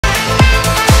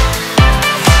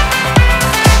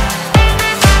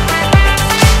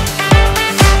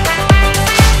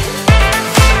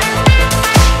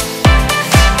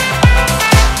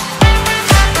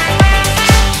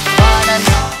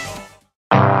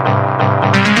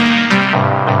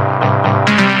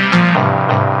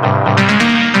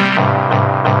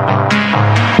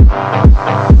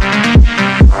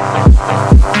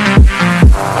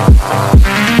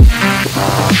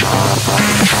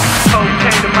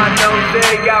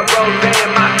got rose in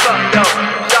my cup though.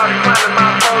 Shawty climbing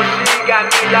my pole, she got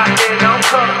me locked in on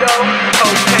cup though.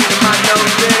 Cocaine in my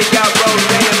nose, got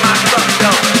rose in my cup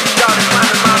though. Shawty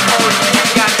climbing my pole, she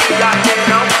got me locked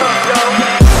in on cup though.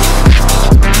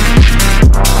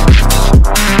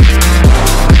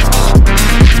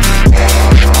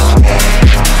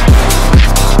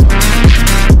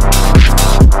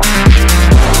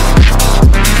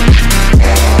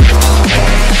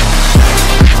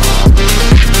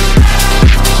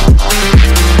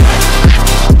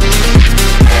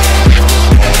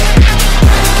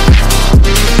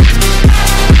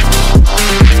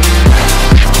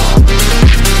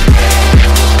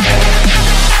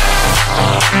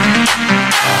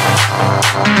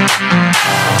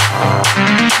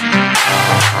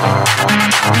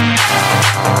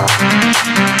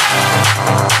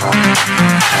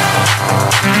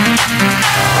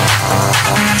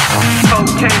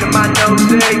 Cocaine in my nose,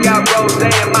 got rose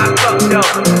in my cup though.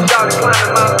 Shawty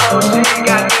climbing my pole, she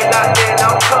got me locked in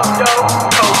on cup though.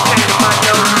 Cocaine in my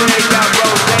nose, got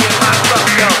rose in my cup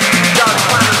though. Shawty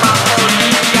climbing my pole,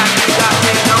 she got me locked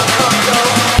in on cup though.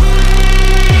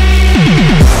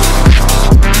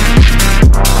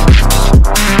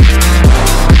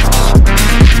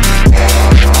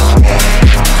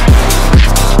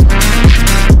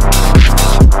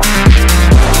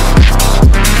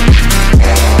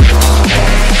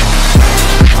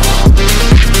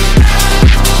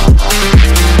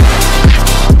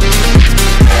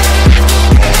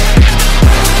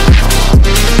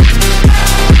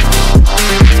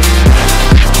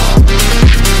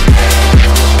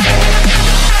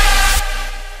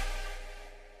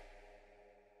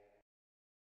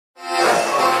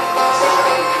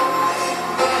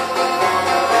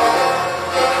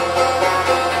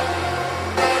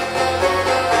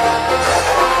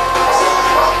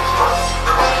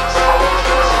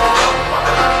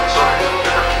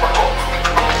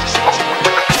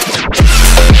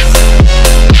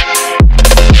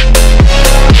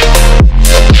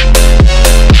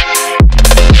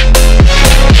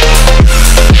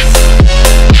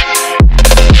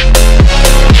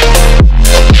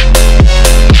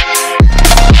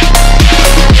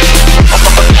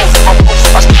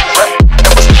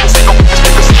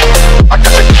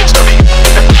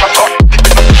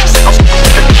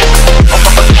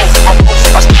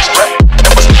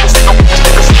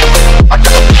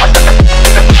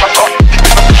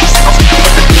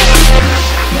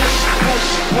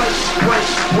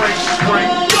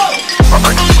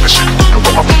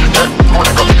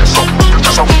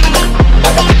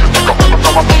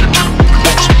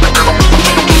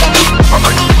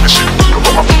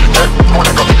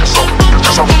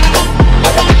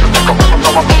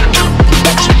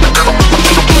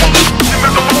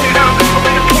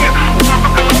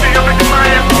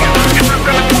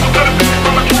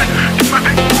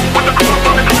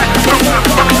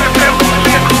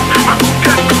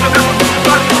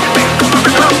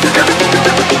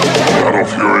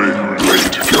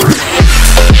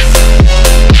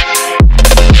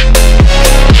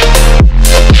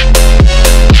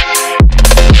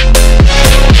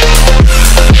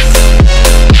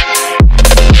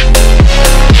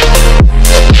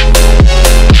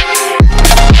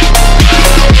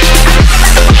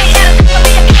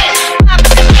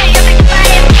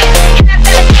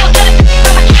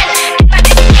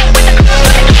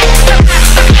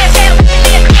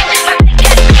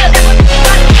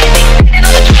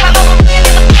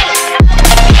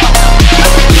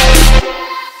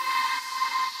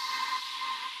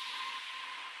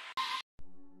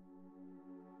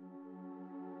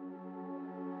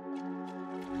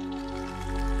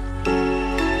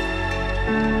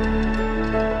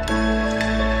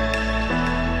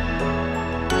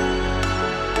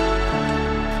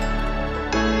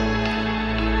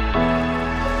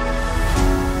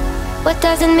 What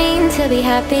does it mean to be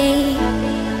happy?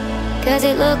 Cause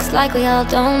it looks like we all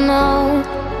don't know.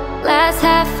 Glass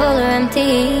half full or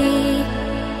empty,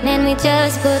 man, we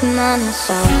just putting on a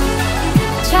show.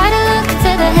 Try to look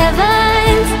to the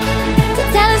heavens to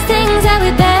tell us things that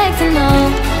we beg to know.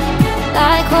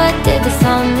 Like what did the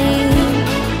song mean?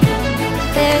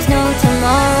 There's no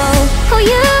tomorrow. Oh,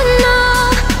 you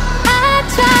know I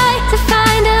try to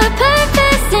find a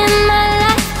purpose in my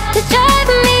life to drive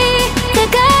me, to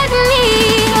guide me.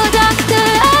 Oh doctor,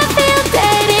 I feel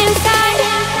dead inside.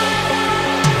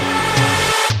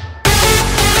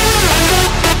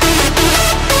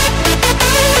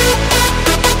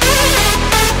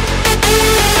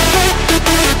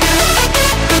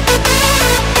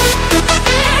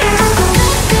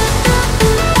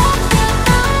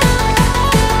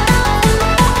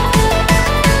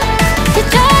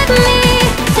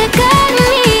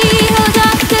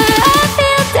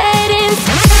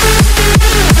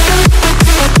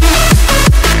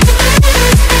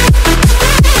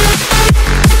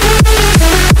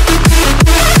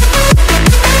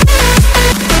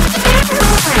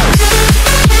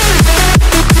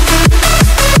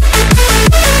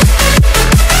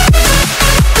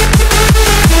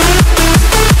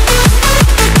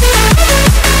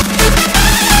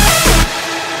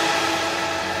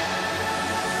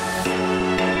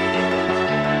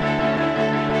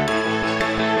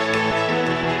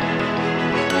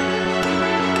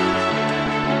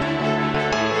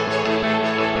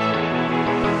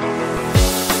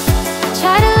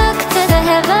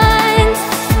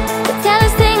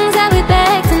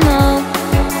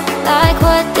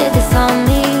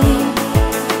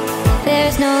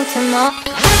 more.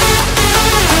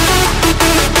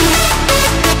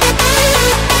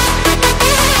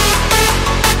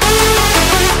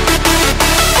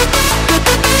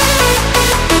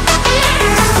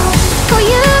 Oh,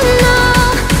 you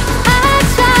know I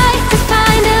try to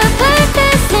find a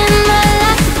purpose in my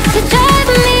life to drive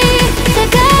me, to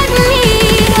guide me.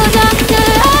 Oh, doctor,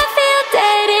 I feel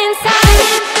dead inside.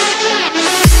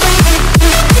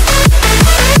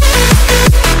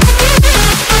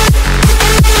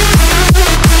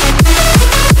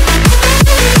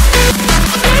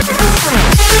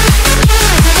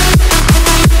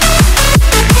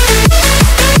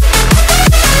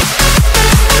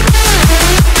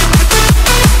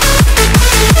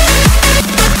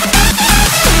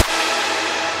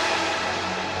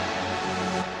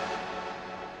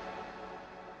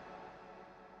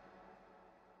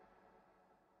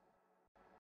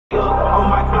 On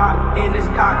my clock, in this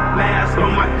cock mask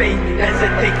on my face.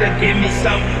 Hesitate to give me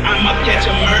some, I'ma catch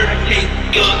a murder case.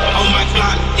 On my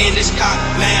clock, in this cock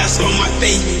mask on my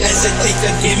face. Hesitate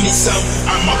to give me some,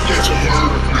 I'ma catch a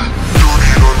murder case.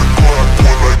 Dirty on the clock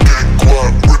when I get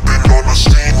guap, whipping on the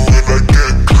scene when I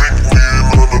get clean, lean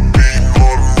on the beat,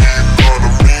 on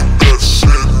me, that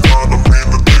shit, on me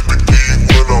to take the key,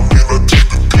 when I mean I take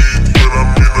the key, when I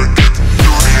mean I get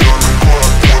dirty on the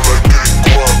clock when I get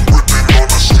guap, whipping on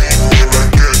the scene when I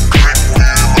get clean,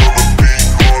 lean on the beat,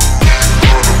 on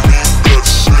me, that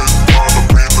shit, on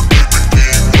me to take the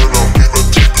key, when I mean I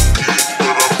take the key,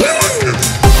 when I mean I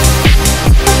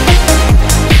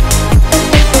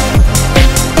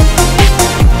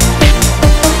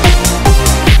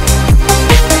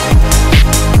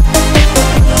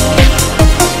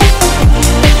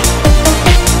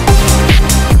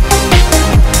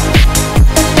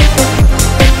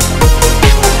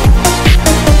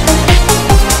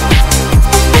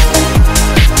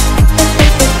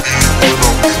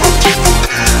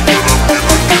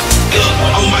get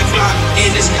on my clock,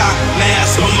 in this cock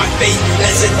mask on my face.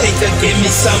 Hesitate to give me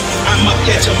some, I'ma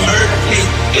catch a murder case.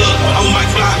 On my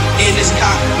clock, in this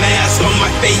cock mask on my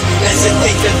face.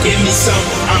 Hesitate to give me some,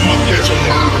 I'ma catch a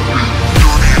murder case.